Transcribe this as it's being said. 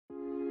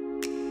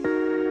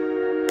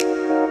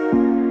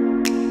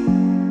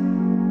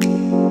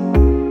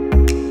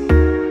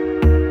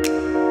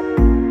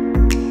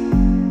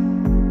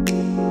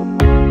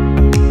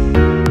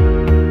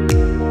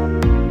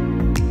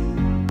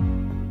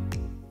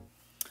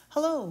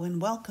Hello and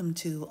welcome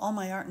to All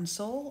My Art and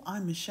Soul.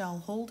 I'm Michelle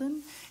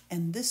Holden,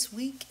 and this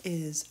week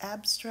is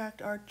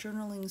Abstract Art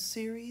Journaling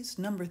Series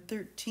number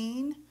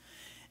 13.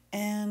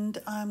 And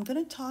I'm going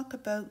to talk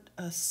about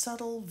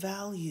subtle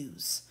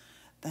values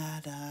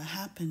that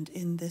happened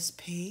in this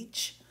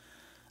page.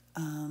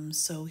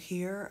 So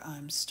here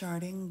I'm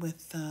starting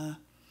with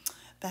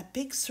that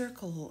big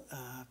circle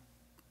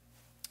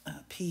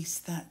piece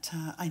that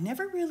I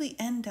never really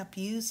end up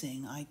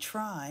using. I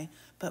try,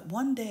 but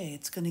one day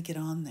it's going to get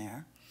on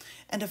there.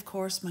 And of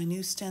course, my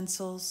new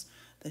stencils,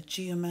 the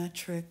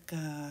geometric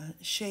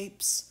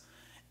shapes,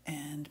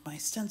 and my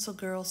Stencil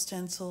Girl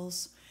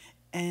stencils.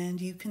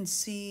 And you can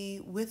see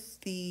with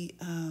the,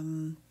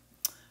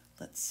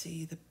 let's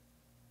see,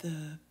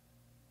 the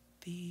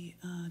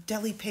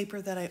deli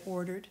paper that I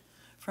ordered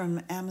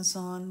from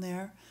Amazon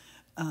there.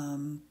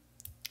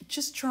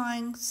 Just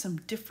trying some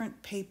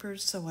different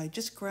papers, so I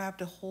just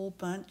grabbed a whole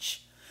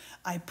bunch.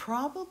 I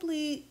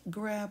probably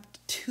grabbed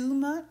too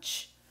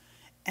much,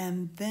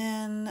 and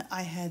then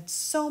I had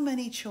so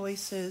many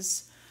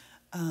choices.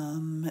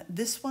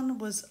 This one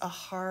was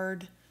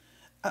a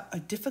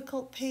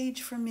difficult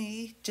page for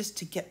me just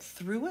to get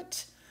through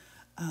it.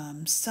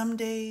 Some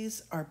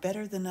days are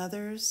better than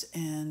others,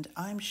 and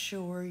I'm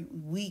sure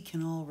we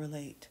can all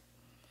relate.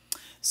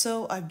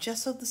 So I've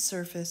gessoed the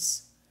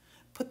surface,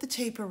 put the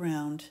tape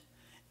around,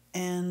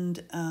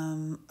 and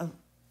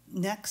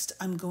next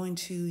I'm going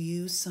to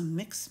use some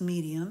mixed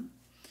medium,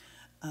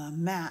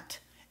 matte,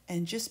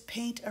 and just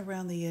paint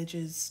around the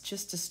edges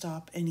just to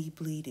stop any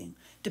bleeding.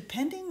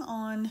 Depending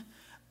on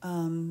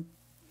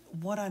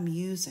what I'm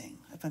using,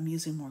 if I'm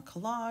using more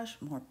collage,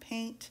 more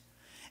paint,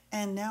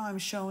 and now I'm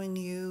showing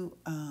you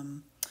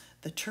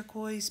the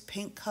turquoise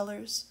paint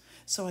colors.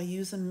 So I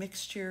use a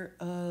mixture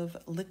of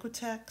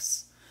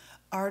Liquitex,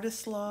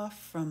 Artist Loft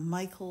from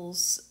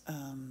Michael's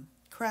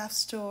craft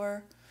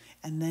store,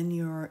 and then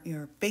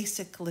your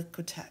basic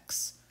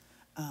Liquitex,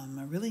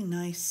 a really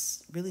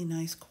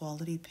nice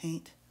quality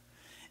paint.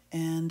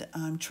 And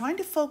I'm trying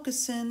to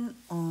focus in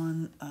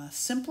on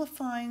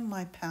simplifying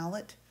my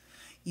palette,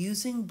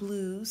 using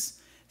blues.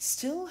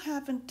 Still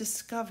haven't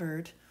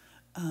discovered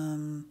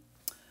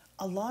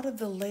a lot of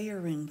the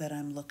layering that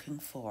I'm looking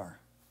for,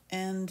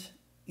 and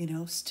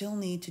still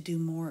need to do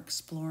more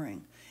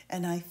exploring.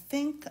 And I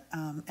think,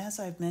 as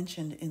I've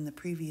mentioned in the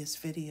previous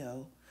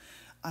video,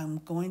 I'm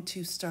going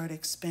to start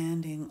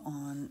expanding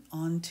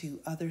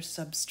onto other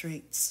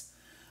substrates,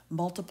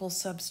 multiple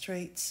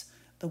substrates,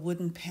 the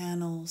wooden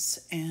panels,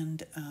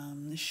 and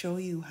show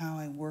you how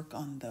I work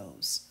on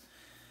those.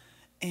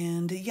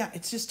 And yeah,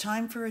 it's just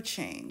time for a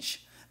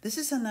change. This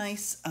is a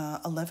nice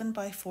 11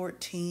 by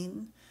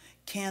 14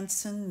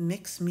 Canson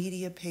mixed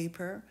media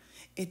paper.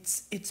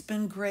 It's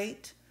been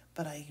great,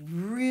 but I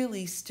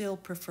really still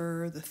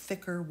prefer the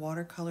thicker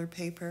watercolor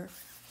paper.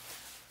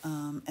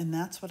 And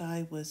that's what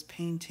I was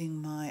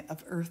painting my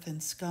Of Earth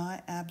and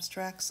Sky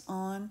abstracts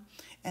on,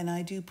 and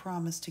I do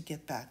promise to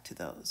get back to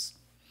those.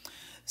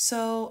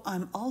 So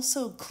I'm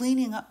also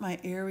cleaning up my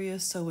area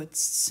so it's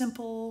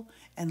simple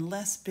and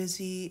less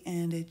busy,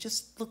 and it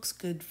just looks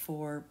good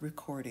for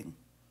recording.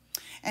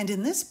 And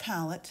in this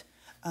palette,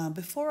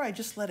 before I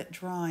just let it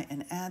dry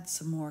and add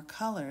some more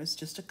colors,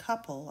 just a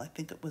couple, I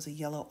think it was a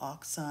yellow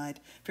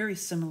oxide, very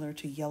similar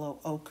to yellow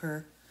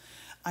ochre,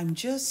 I'm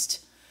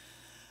just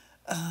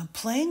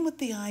playing with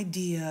the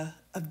idea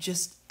of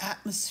just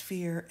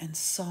atmosphere and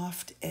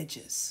soft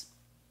edges.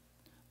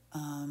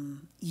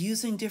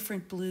 Using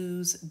different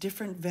blues,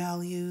 different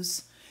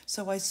values.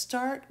 So I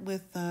start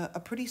with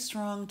a pretty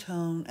strong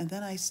tone, and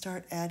then I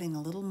start adding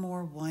a little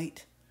more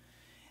white,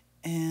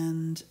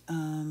 and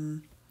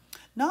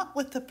not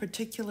with a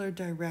particular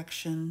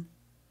direction,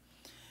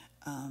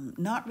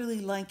 not really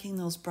liking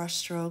those brush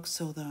strokes,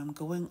 so that I'm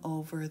going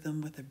over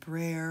them with a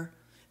brayer,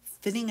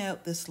 thinning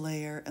out this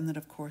layer, and then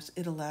of course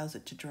it allows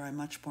it to dry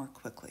much more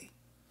quickly.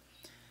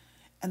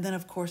 And then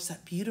of course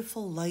that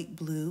beautiful light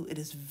blue, it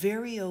is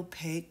very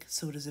opaque,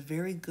 so it is a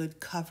very good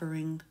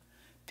covering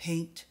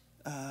paint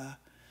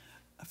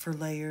for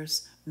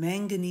layers.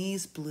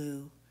 Manganese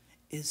blue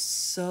is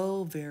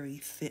so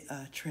very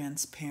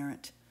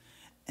transparent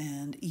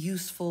and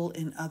useful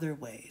in other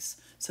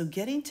ways. So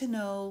getting to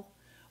know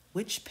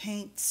which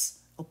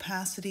paints,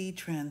 opacity,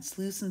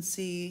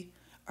 translucency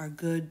are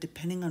good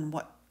depending on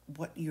what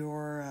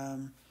you're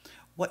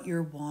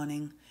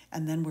wanting,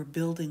 and then we're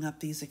building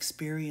up these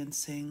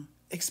experiences,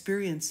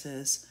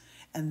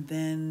 and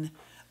then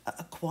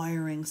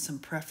acquiring some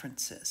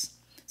preferences.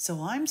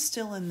 So I'm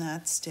still in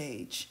that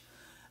stage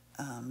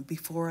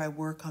before I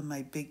work on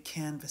my big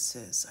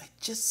canvases. I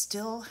just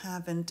still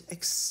haven't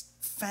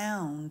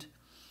found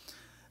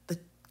the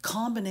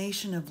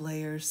combination of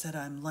layers that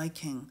I'm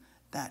liking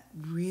that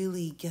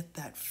really get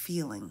that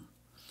feeling.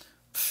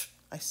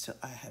 I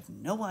have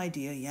no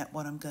idea yet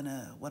what I'm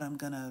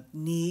gonna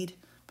need,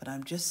 but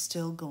I'm just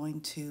still going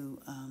to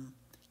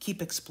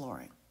keep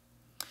exploring.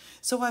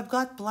 So I've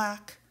got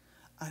black,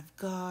 I've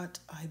got,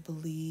 I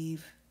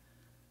believe,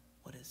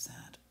 what is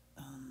that?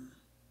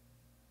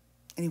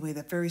 Anyway,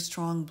 that very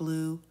strong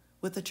blue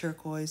with the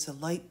turquoise, the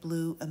light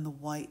blue, and the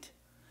white.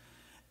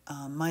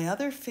 My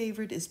other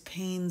favorite is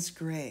Payne's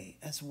Gray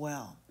as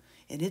well,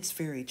 and it's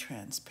very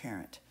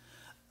transparent.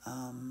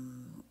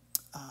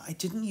 I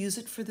didn't use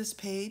it for this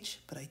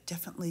page, but I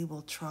definitely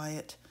will try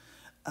it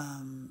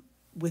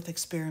with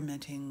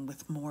experimenting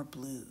with more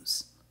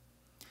blues.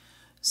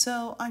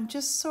 So I'm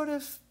just sort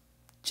of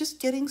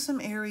just getting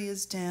some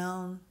areas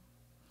down.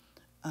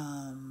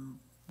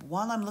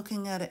 While I'm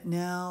looking at it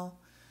now,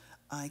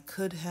 I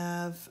could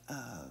have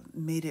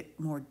made it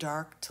more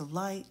dark to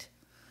light,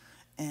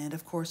 and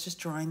of course just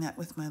drying that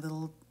with my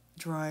little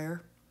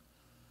dryer.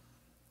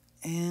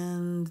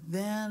 And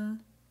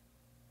then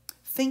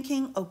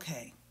thinking,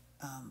 okay,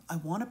 I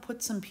want to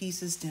put some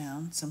pieces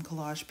down, some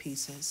collage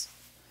pieces,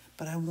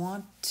 but I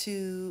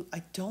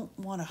don't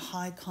want a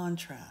high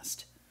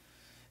contrast.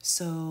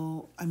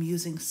 So I'm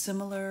using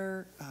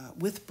similar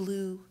with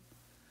blue.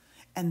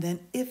 And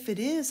then if it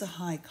is a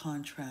high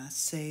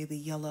contrast, say the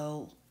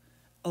yellow,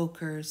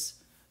 ochres,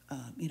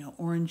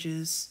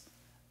 oranges,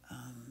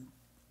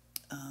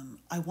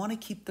 I want to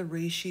keep the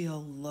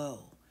ratio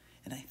low.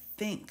 And I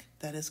think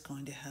that is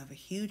going to have a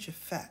huge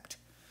effect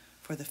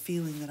for the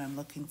feeling that I'm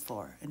looking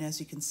for. And as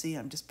you can see,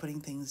 I'm just putting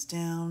things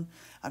down.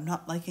 I'm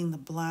not liking the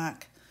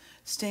black,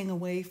 staying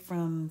away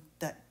from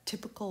that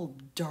typical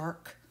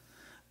dark.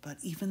 But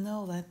even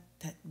though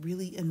that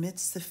really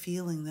emits the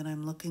feeling that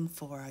I'm looking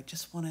for, I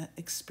just want to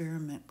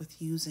experiment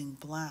with using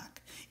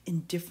black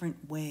in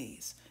different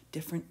ways,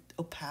 different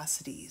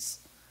opacities,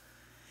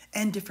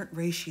 and different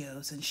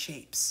ratios and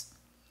shapes.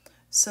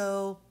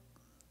 So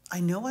I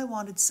know I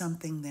wanted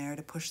something there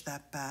to push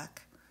that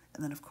back.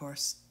 And then, of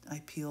course,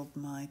 I peeled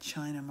my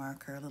China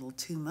marker a little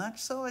too much,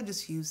 so I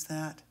just used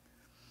that.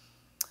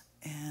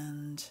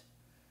 And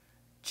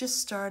just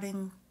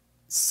starting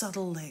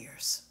subtle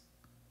layers.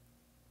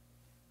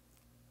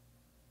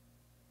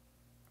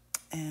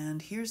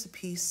 And here's a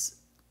piece.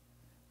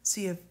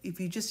 See, if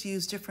you just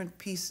use different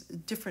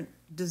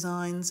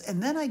designs,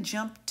 and then I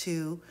jumped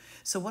to,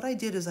 so what I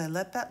did is I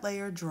let that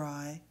layer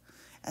dry,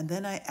 and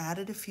then I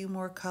added a few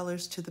more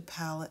colors to the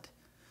palette,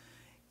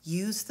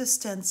 used the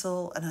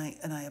stencil, and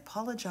I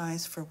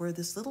apologize for where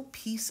this little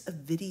piece of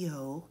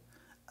video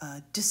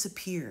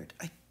disappeared.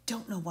 I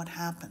don't know what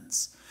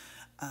happens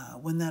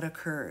when that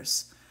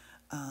occurs.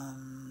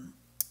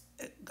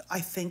 I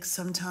think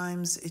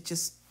sometimes it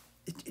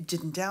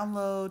didn't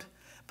download,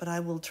 but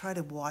I will try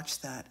to watch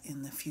that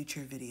in the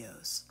future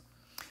videos.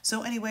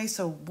 So anyway,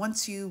 so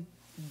once you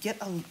get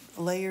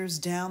layers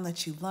down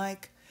that you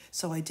like,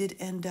 so I did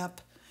end up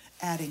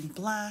adding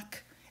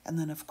black, and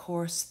then of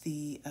course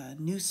the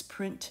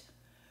newsprint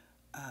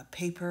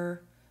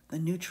paper, the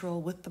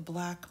neutral with the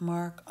black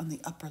mark on the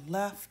upper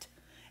left,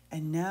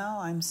 and now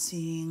I'm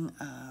seeing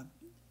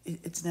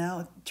it's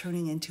now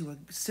turning into a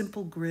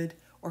simple grid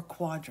or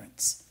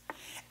quadrants.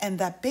 And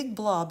that big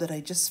blob that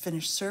I just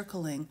finished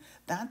circling,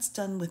 that's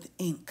done with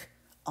ink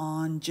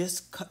on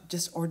just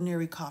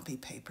ordinary copy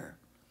paper.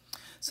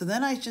 So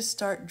then I just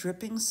start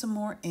dripping some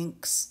more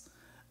inks.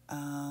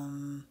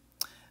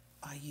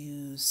 I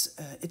use,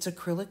 it's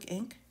acrylic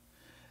ink,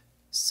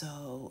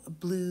 so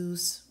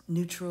blues,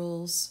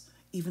 neutrals,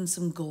 even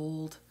some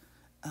gold.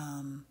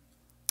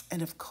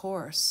 And of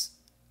course,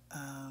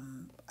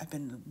 I've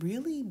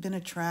really been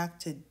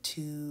attracted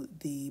to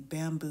the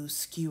bamboo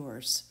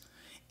skewers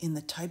in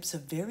the types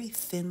of very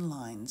thin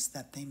lines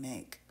that they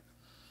make.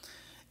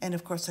 And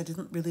of course, I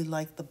didn't really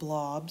like the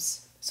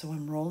blobs, so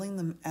I'm rolling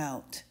them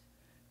out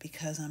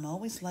because I'm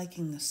always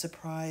liking the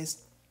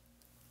surprised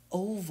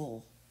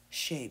oval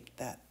shape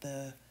that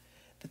the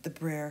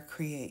brayer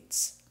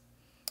creates,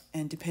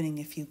 and depending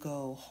if you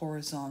go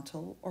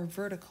horizontal or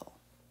vertical.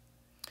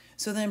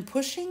 So then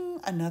pushing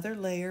another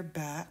layer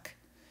back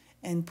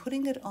and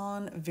putting it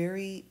on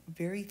very,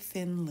 very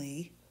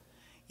thinly.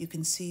 You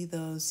can see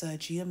those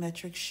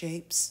geometric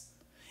shapes.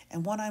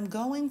 And what I'm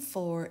going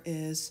for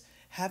is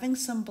having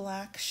some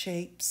black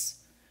shapes,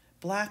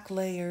 black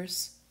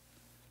layers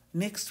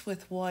mixed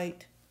with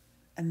white,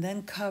 and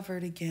then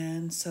covered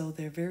again so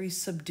they're very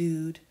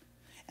subdued,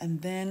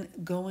 and then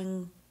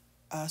going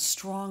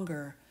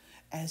stronger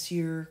as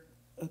you're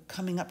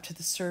coming up to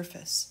the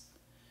surface.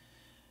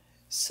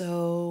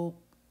 So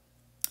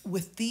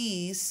with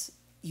these,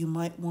 you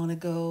might want to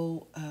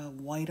go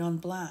white on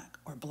black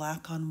or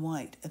black on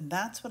white. And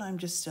that's what I'm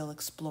just still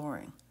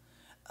exploring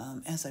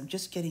as I'm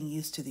just getting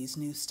used to these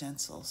new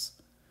stencils.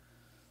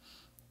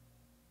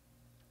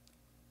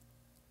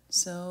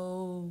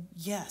 So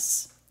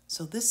yes,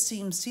 so this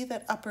seems, see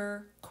that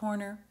upper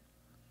corner?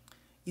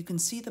 You can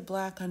see the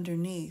black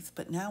underneath,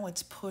 but now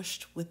it's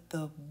pushed with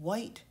the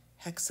white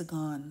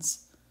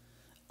hexagons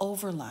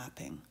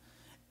overlapping.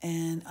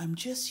 And I'm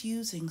just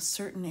using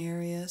certain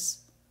areas.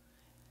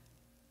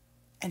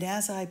 And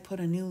as I put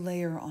a new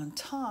layer on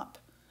top,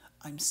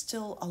 I'm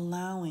still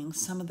allowing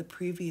some of the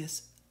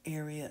previous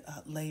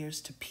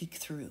layers to peek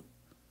through.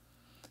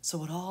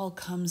 So it all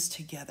comes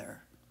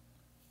together.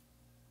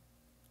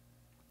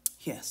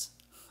 Yes.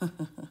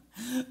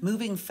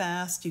 Moving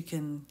fast, you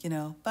can,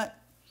 but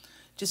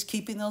just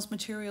keeping those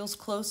materials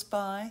close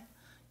by,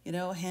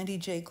 a handy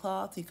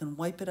J-cloth, you can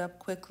wipe it up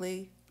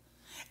quickly.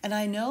 And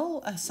I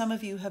know some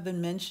of you have been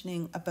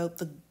mentioning about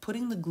the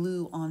putting the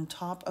glue on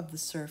top of the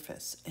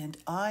surface, and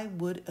I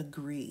would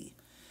agree.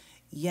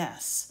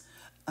 Yes,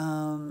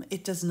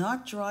 it does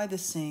not dry the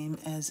same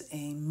as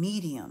a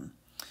medium.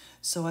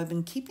 So I've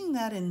been keeping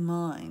that in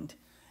mind.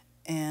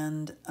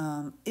 And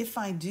if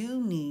I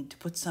do need to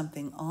put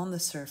something on the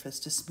surface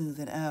to smooth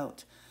it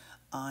out,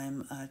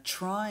 I'm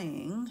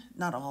trying,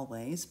 not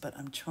always, but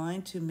I'm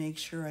trying to make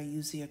sure I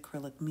use the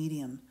acrylic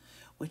medium,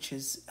 which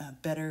is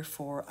better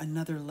for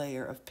another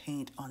layer of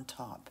paint on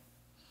top.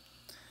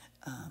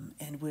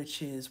 And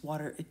which is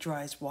water, it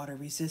dries water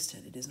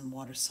resistant. It isn't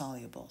water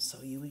soluble. So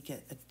you would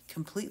get a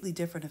completely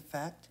different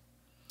effect.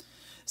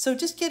 So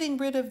just getting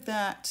rid of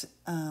that,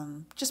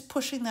 just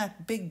pushing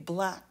that big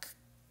black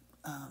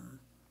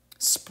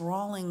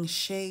sprawling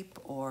shape,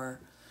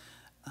 or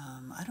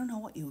I don't know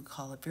what you would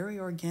call it, very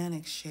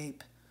organic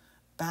shape,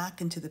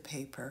 back into the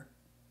paper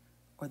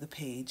or the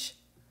page.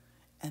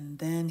 And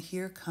then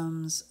here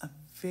comes a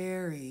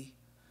very,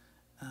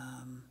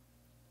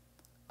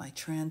 my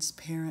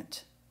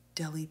transparent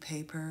deli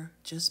paper,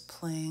 just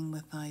playing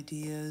with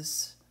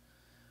ideas.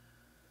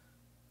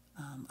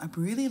 I'm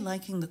really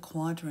liking the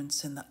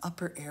quadrants in the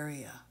upper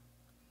area.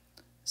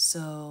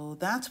 So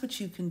that's what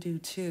you can do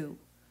too.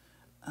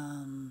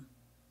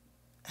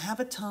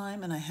 Have a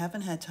time, and I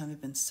haven't had time. I've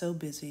been so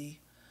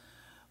busy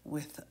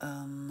with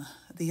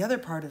the other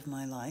part of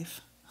my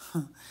life,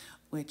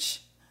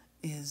 which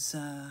is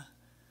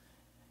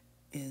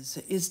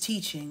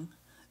teaching.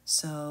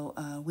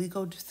 So we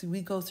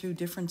go through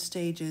different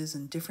stages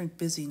and different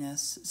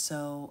busyness.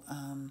 So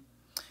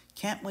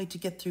can't wait to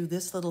get through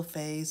this little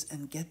phase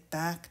and get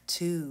back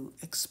to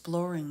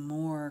exploring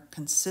more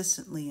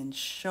consistently and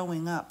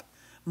showing up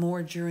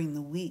more during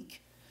the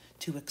week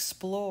to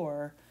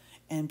explore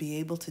and be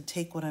able to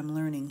take what I'm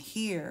learning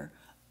here,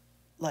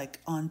 like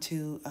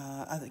onto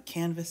other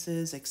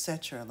canvases,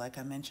 etc., like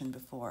I mentioned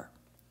before.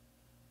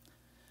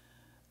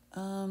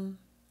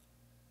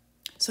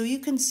 So you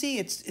can see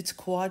it's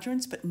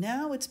quadrants, but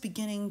now it's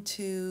beginning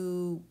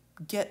to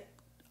get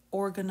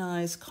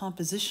organized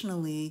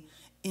compositionally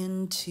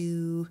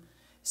into,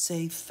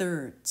 say,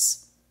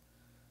 thirds.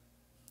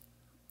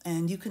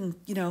 And you can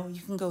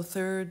go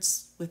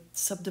thirds with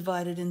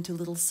subdivided into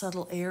little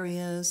subtle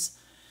areas.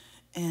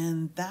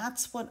 And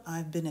that's what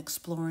I've been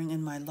exploring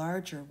in my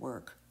larger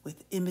work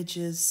with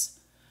images,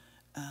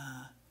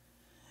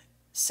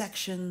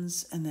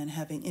 sections, and then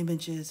having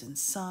images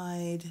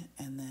inside,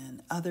 and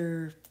then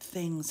other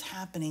things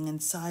happening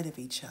inside of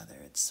each other.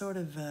 It's sort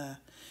of,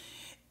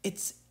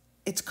 it's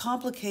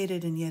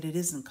complicated, and yet it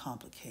isn't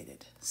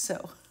complicated.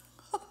 So,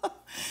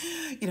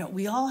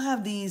 we all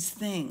have these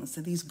things,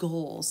 these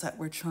goals that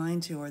we're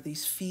trying to, or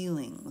these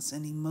feelings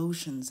and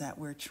emotions that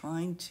we're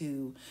trying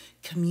to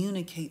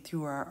communicate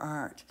through our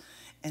art.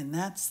 And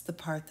that's the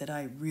part that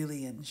I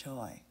really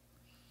enjoy.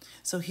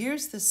 So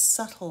here's this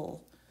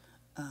subtle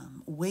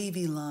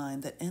wavy line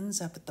that ends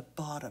up at the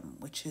bottom,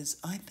 which is,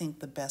 I think,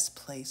 the best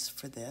place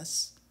for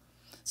this.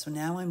 So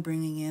now I'm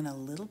bringing in a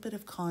little bit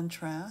of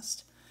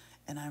contrast,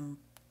 and I'm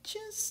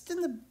just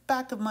in the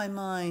back of my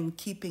mind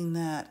keeping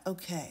that,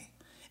 okay,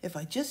 if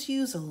I just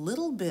use a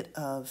little bit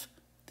of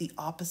the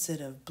opposite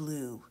of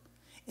blue,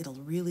 it'll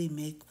really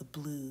make the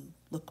blue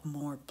look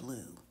more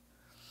blue.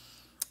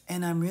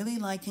 And I'm really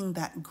liking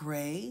that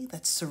gray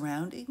that's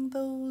surrounding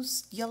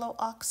those yellow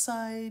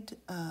oxide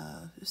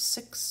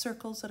 6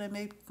 circles that I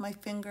made with my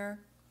finger.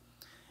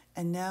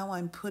 And now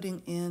I'm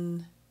putting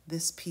in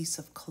this piece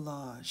of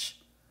collage.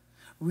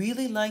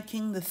 Really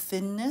liking the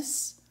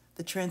thinness,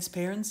 the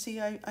transparency,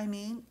 I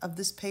mean, of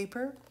this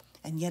paper,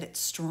 and yet it's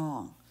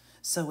strong.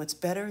 So it's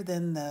better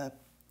than the,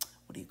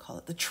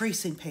 the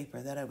tracing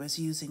paper that I was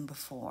using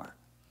before,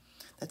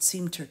 that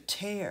seemed to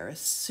tear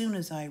as soon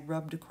as I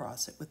rubbed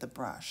across it with a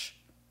brush.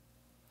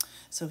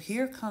 So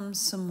here comes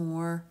some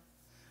more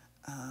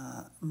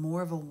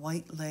of a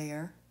white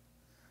layer,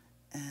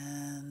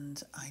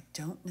 and I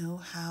don't know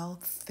how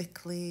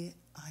thickly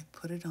I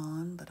put it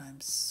on, but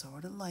I'm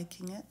sort of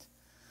liking it.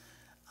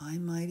 I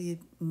might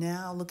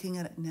now, looking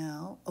at it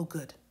now, oh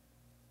good.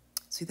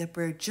 See that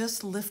Brer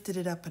just lifted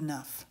it up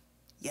enough.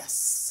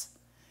 Yes.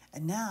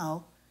 And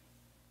now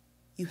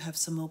you have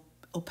some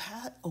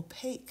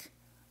opaque.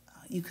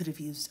 I could have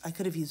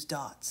used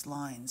dots,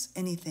 lines,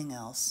 anything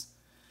else.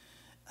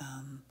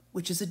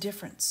 Which is a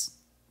difference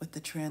with the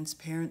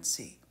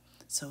transparency.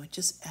 So it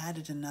just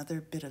added another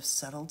bit of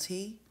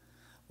subtlety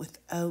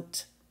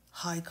without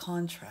high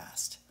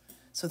contrast.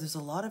 So there's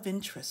a lot of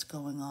interest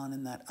going on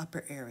in that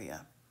upper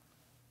area.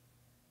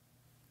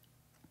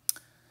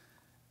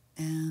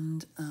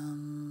 And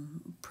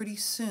pretty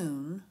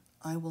soon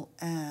I will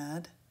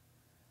add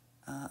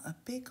a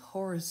big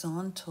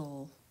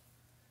horizontal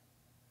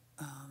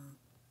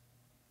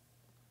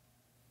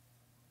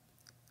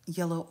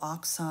yellow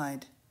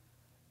oxide.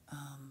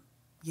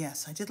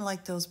 Yes, I did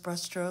like those brush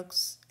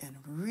strokes, and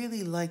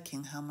really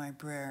liking how my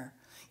brayer,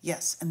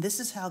 yes, and this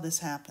is how this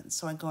happens.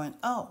 So I'm going,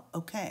 oh,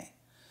 okay.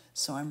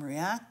 So I'm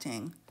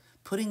reacting,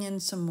 putting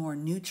in some more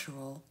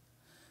neutral,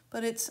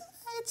 but it's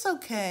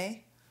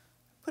okay.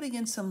 Putting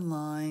in some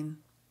line,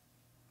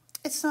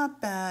 It's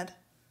not bad,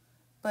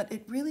 but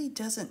it really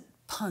doesn't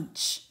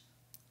punch.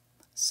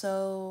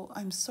 So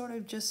I'm sort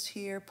of just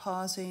here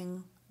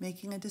pausing,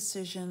 making a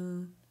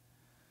decision.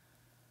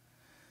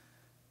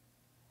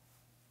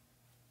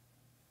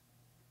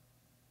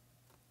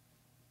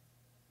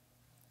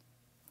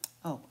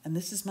 Oh, and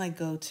this is my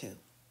go-to.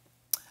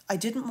 I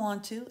didn't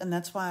want to, and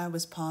that's why I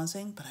was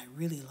pausing, but I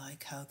really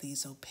like how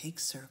these opaque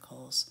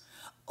circles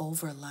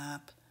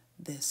overlap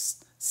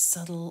this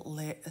subtle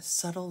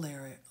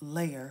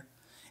layer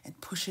and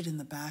push it in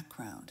the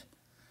background.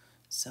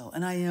 So,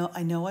 and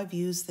I know I've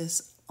used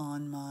this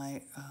on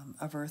my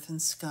of Earth and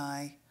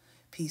Sky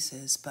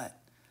pieces, but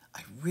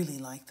I really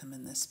like them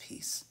in this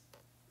piece.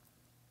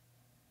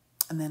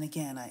 And then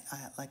again, I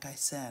like I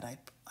said,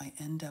 I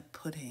end up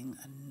putting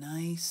a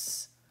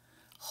nice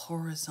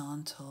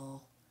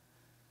horizontal,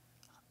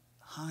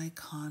 high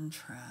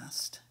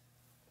contrast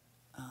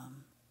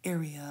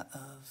area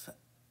of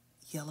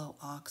yellow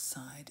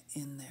oxide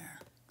in there.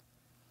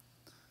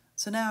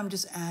 So now I'm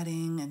just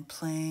adding and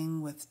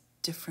playing with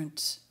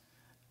different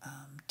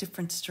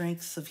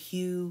strengths of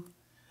hue,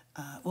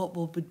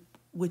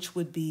 which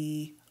would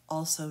be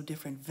also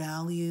different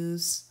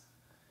values,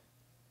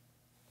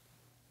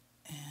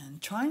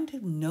 and trying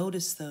to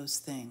notice those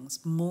things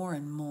more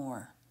and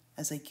more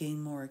as I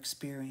gain more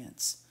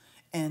experience.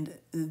 And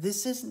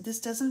this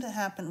doesn't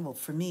happen, well,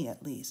 for me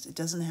at least, it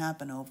doesn't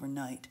happen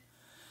overnight.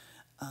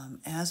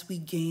 As we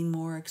gain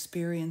more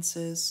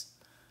experiences,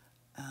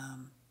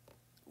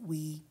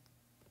 we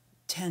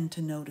tend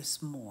to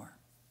notice more.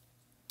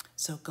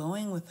 So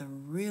going with a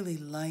really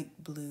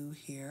light blue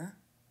here,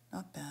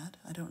 not bad.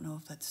 I don't know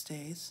if that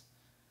stays.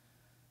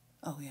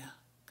 Oh yeah,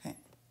 okay.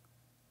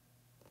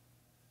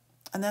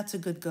 And that's a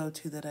good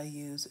go-to that I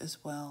use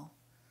as well.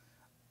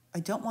 I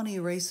don't want to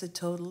erase it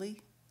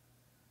totally.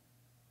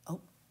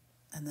 Oh,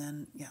 and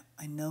then, yeah,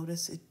 I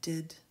notice it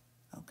did.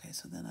 Okay,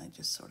 so then I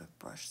just sort of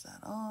brush that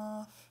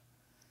off.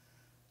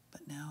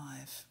 But now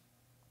I've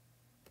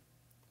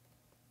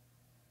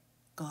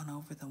gone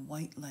over the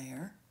white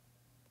layer,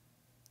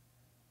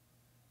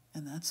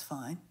 and that's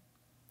fine.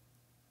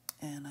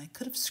 And I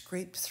could have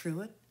scraped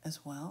through it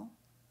as well.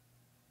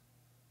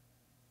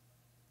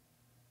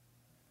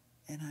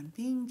 And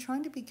I'm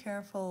trying to be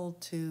careful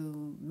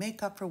to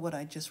make up for what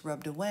I just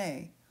rubbed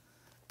away,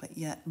 but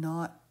yet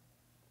not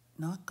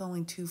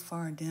going too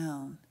far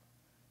down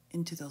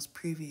into those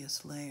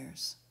previous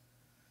layers.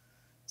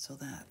 So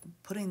that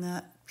putting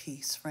that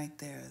piece right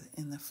there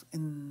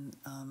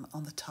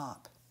on the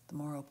top, the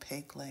more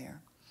opaque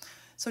layer.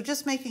 So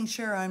just making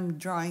sure I'm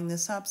drying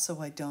this up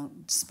so I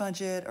don't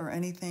smudge it or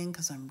anything,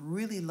 because I'm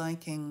really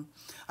liking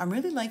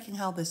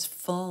how this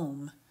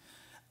foam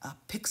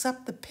picks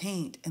up the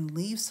paint and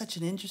leaves such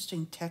an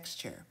interesting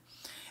texture.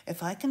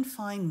 If I can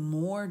find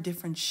more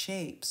different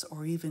shapes,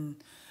 or even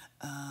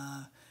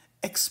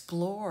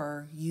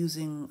explore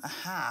using a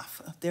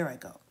half, there I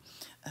go,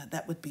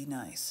 that would be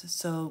nice.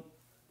 So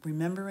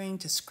remembering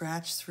to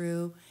scratch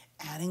through,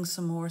 adding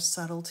some more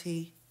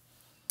subtlety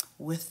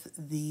with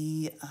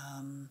the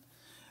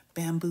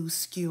bamboo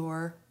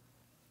skewer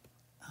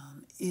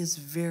is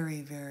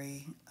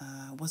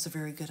was a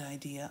very good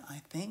idea,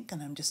 I think,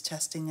 and I'm just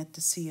testing it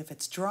to see if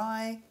it's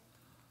dry.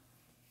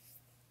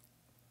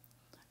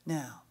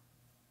 Now,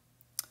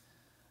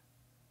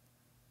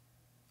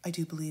 I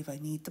do believe I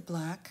need the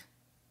black,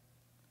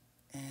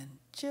 and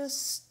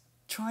just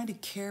trying to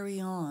carry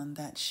on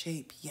that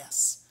shape,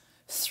 yes,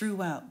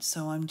 throughout.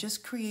 So I'm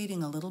just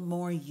creating a little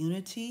more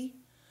unity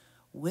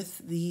with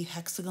the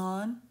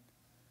hexagon,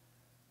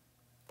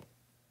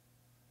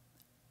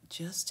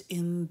 just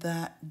in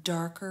that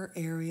darker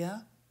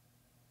area,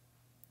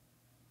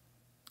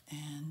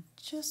 and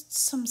just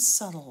some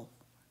subtle,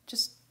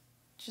 just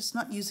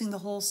not using the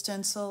whole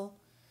stencil.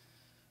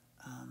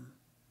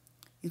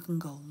 You can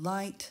go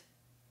light.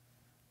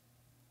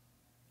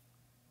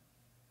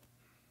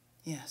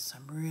 Yes,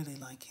 I'm really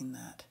liking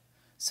that.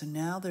 So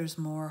now there's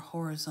more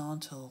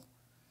horizontal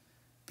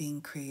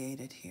being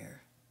created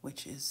here,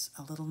 which is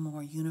a little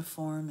more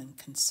uniform and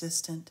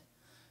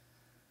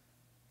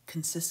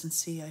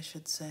consistency, I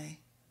should say.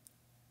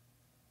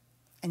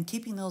 And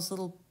keeping those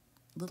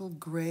little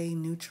gray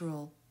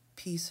neutral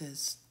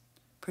pieces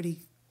pretty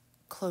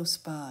close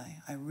by.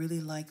 I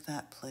really like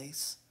that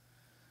place.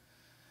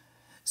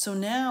 So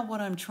now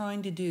what I'm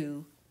trying to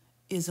do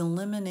is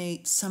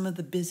eliminate some of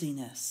the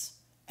busyness.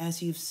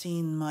 As you've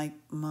seen,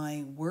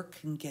 my work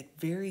can get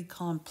very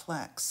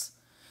complex.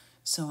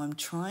 So I'm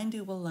trying to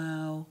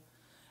allow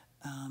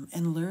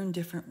and learn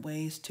different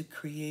ways to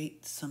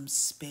create some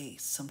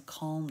space, some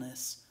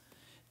calmness,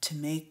 to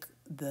make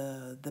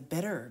the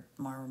better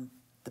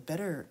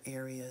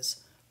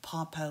areas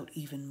pop out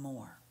even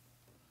more.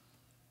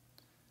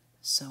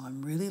 So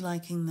I'm really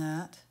liking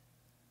that.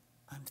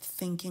 I'm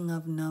thinking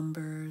of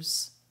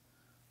numbers.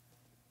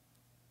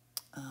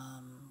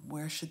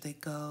 Where should they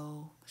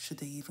go? Should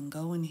they even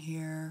go in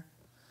here?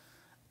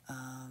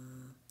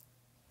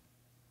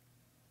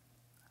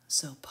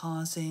 So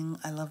pausing.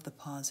 I love the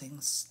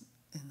pausing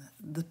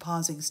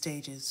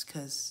stages,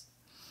 because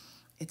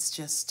It's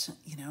just,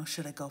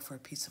 should I go for a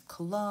piece of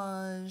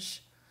collage?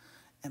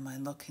 Am I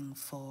looking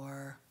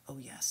for, oh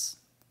yes,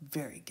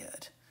 very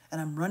good. And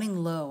I'm running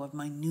low of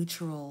my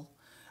neutral,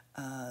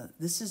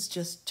 this is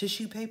just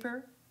tissue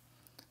paper.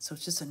 So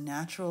it's just a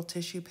natural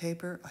tissue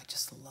paper. I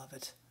just love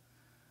it.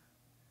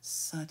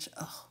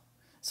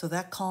 So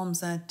that calms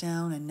that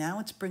down, and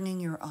now it's bringing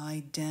your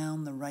eye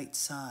down the right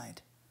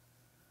side.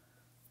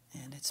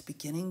 And it's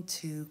beginning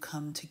to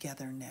come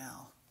together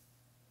now.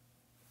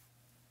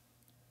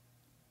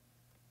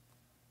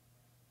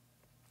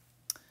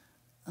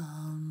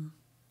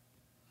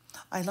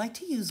 I like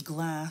to use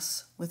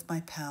glass with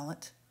my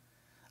palette.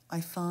 I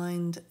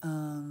find,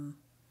 and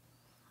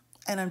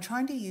I'm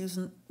trying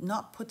to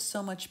not put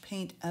so much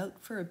paint out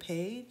for a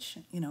page,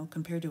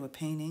 compared to a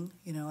painting.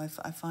 I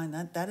find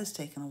that has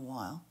taken a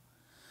while.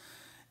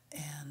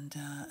 And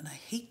I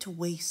hate to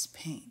waste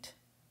paint.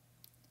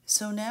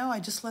 So now I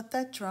just let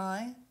that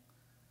dry,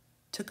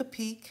 took a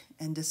peek,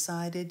 and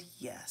decided,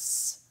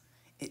 yes,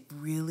 it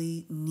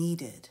really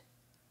needed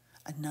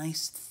a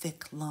nice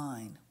thick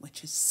line,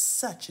 which is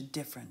such a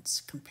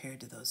difference compared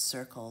to those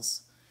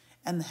circles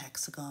and the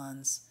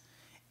hexagons,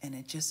 and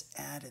it just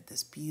added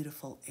this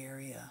beautiful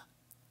area.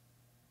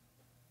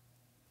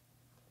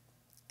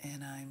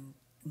 And I'm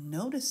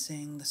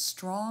noticing the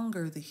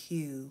stronger the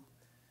hue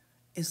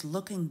is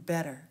looking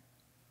better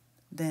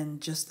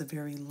than just the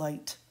very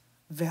light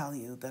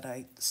value that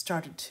I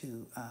started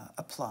to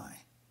apply.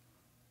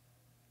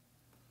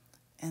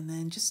 And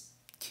then just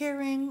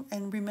caring,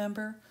 and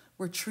remember,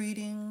 we're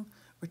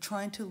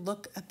trying to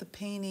look at the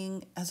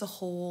painting as a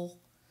whole.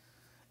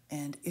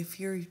 And if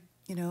you're,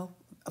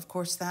 of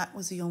course, that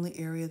was the only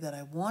area that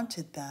I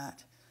wanted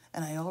that.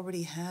 And I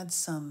already had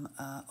some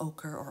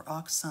ochre or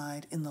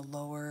oxide in the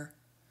lower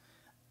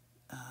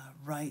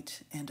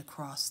right and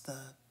across the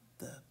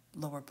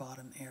lower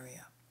bottom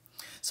area.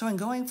 So I'm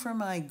going for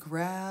my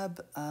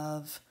grab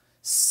of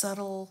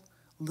subtle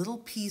little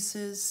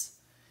pieces.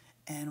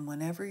 And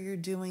whenever you're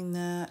doing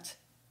that,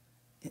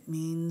 it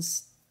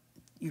means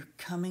you're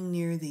coming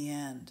near the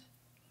end.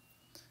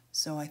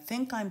 So I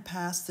think I'm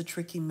past the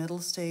tricky middle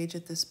stage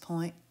at this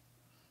point.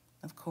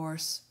 Of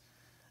course,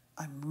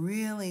 I'm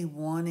really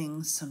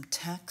wanting some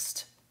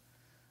text.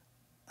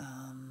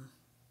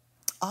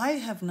 I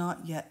have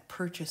not yet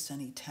purchased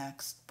any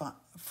text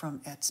from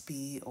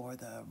Etsby or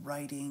the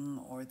writing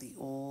or the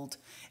old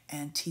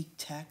antique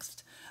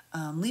text.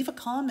 Leave a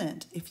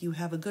comment if you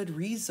have a good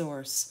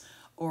resource,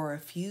 or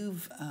if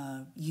you've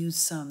used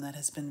some that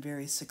has been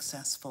very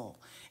successful,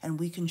 and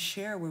we can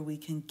share where we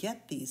can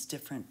get these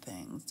different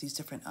things, these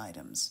different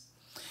items.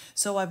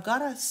 So I've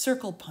got a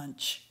circle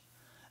punch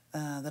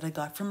that I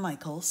got from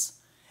Michael's,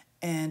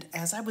 and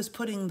as I was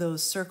putting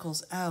those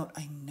circles out,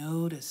 I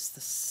noticed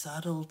the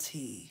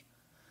subtlety.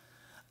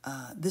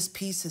 This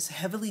piece is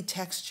heavily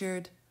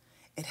textured.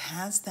 It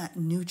has that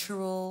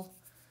neutral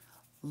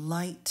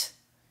light,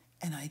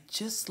 and I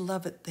just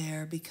love it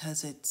there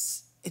because it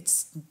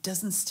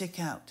doesn't stick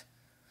out.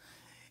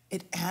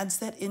 It adds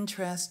that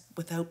interest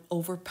without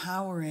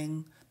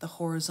overpowering the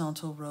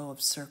horizontal row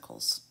of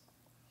circles.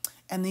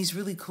 And these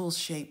really cool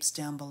shapes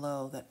down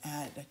below that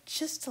add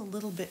just a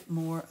little bit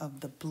more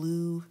of the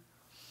blue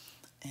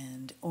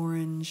and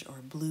orange,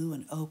 or blue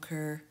and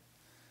ochre.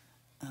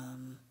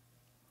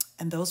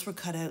 And those were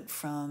cut out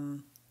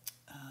from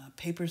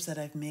papers that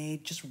I've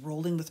made just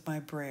rolling with my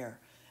brayer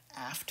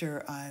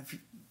after I've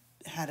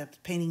had a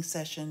painting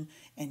session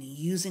and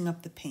using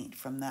up the paint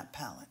from that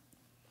palette.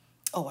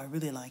 Oh, I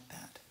really like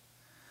that.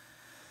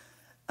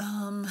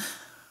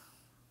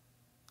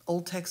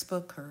 Old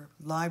textbook or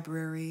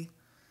library,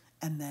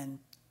 and then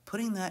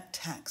putting that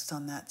text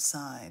on that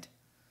side,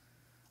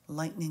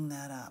 lightening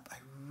that up. I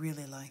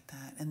really like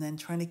that. And then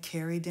trying to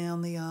carry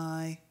down the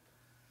eye.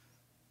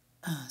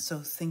 So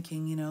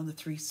thinking, the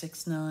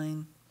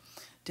 369,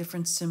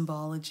 different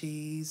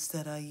symbologies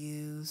that I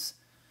use,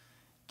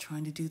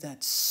 trying to do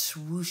that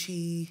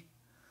swooshy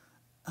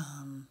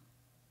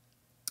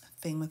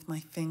thing with my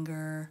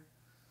finger.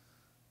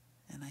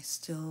 And I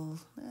still,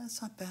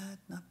 it's not bad,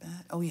 not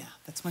bad. Oh yeah,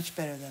 that's much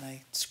better than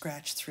I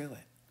scratched through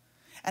it.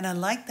 And I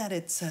like that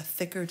it's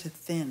thicker to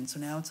thin, so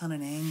now it's on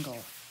an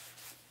angle.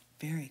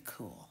 Very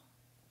cool.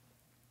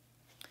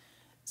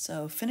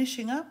 So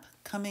finishing up,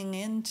 coming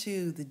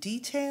into the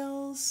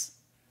details.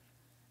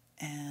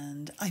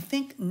 And I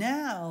think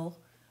now,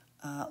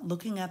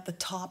 looking at the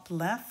top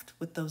left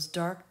with those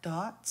dark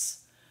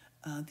dots,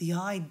 the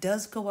eye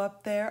does go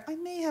up there. I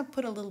may have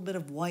put a little bit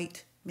of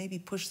white, maybe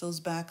push those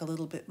back a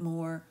little bit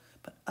more.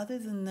 But other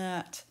than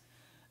that,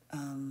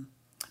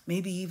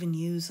 maybe even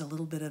use a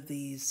little bit of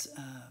these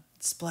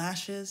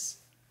splashes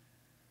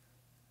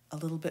a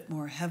little bit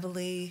more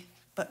heavily.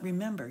 But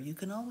remember, you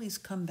can always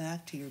come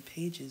back to your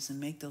pages and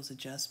make those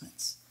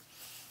adjustments.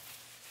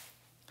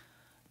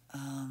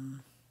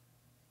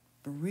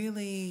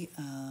 Really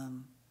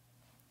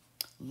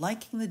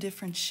liking the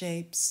different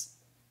shapes,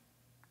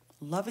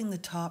 loving the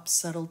top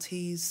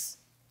subtleties,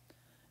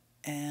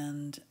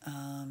 and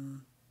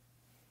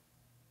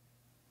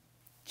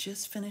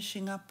just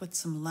finishing up with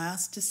some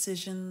last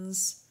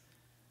decisions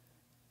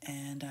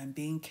And I'm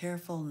being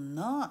careful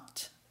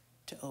not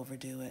to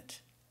overdo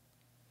it.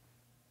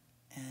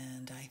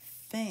 And I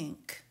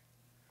think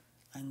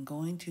I'm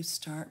going to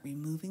start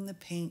removing the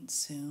paint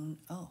soon.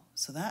 Oh,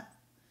 so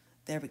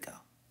there we go.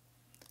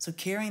 So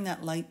carrying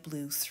that light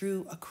blue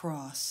through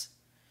across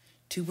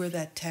to where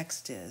that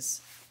text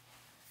is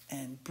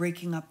and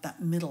breaking up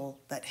that middle,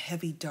 that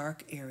heavy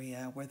dark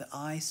area where the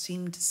eyes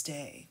seem to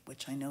stay,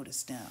 which I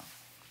notice now.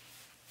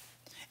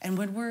 And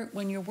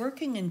when you're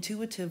working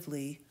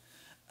intuitively,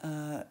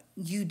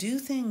 you do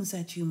things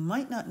that you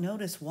might not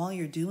notice while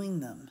you're doing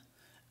them,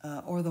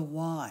 or the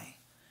why.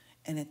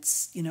 And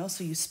it's,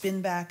 so you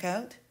spin back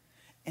out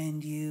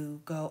and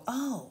you go,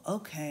 oh,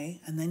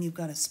 okay. And then you've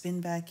got to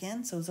spin back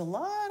in. So there's a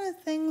lot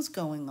of things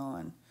going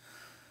on.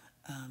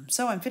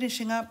 So I'm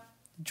finishing up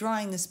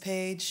drawing this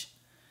page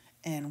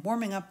and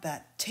warming up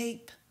that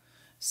tape.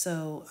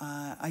 So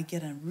I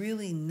get a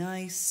really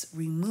nice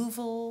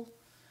removal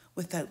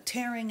without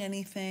tearing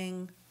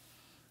anything.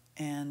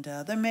 And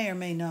there may or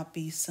may not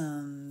be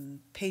some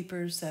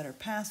papers that are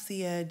past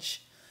the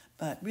edge,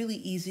 but really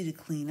easy to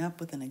clean up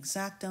with an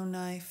X-Acto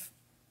knife.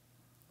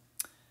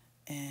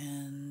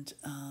 And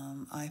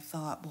I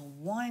thought, well,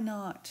 why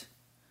not?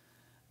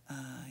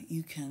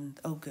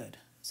 Oh, good.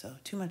 So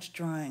too much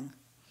drawing.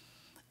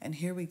 And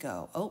here we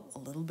go. Oh, a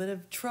little bit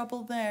of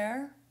trouble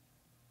there.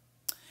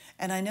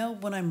 And I know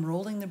when I'm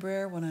rolling the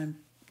brayer, when I'm,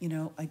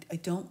 I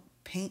don't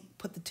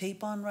put the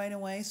tape on right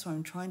away, so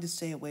I'm trying to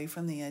stay away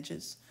from the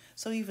edges.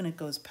 So even if it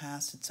goes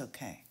past, it's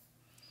okay.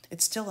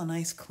 It's still a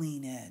nice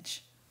clean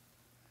edge.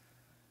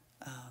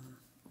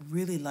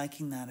 Really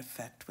liking that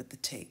effect with the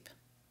tape.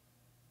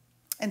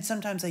 And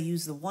sometimes I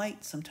use the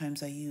white,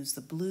 sometimes I use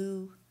the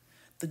blue.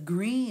 The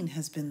green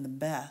has been the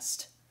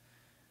best,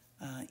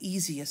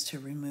 easiest to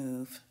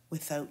remove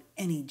without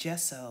any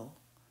gesso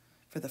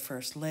for the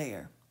first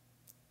layer.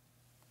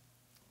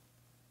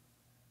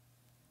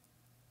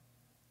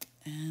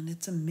 And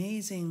it's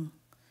amazing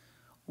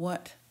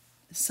what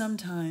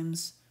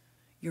sometimes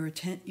your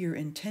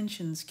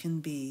intentions can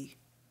be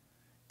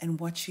and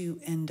what you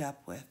end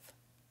up with.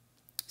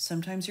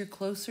 Sometimes you're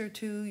closer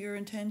to your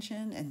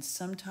intention, and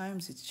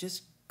sometimes it's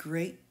just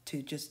great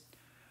to just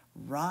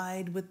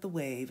ride with the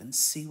wave and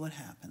see what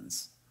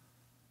happens.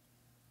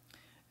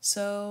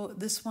 So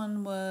this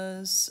one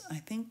was, I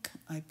think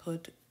I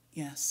put,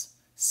 yes,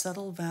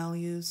 subtle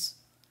values.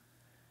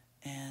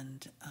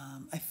 And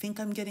I think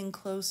I'm getting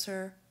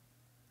closer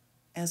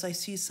as I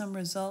see some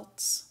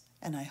results.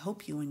 And I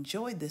hope you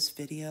enjoyed this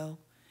video,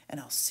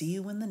 and I'll see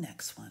you in the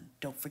next one.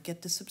 Don't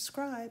forget to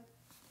subscribe.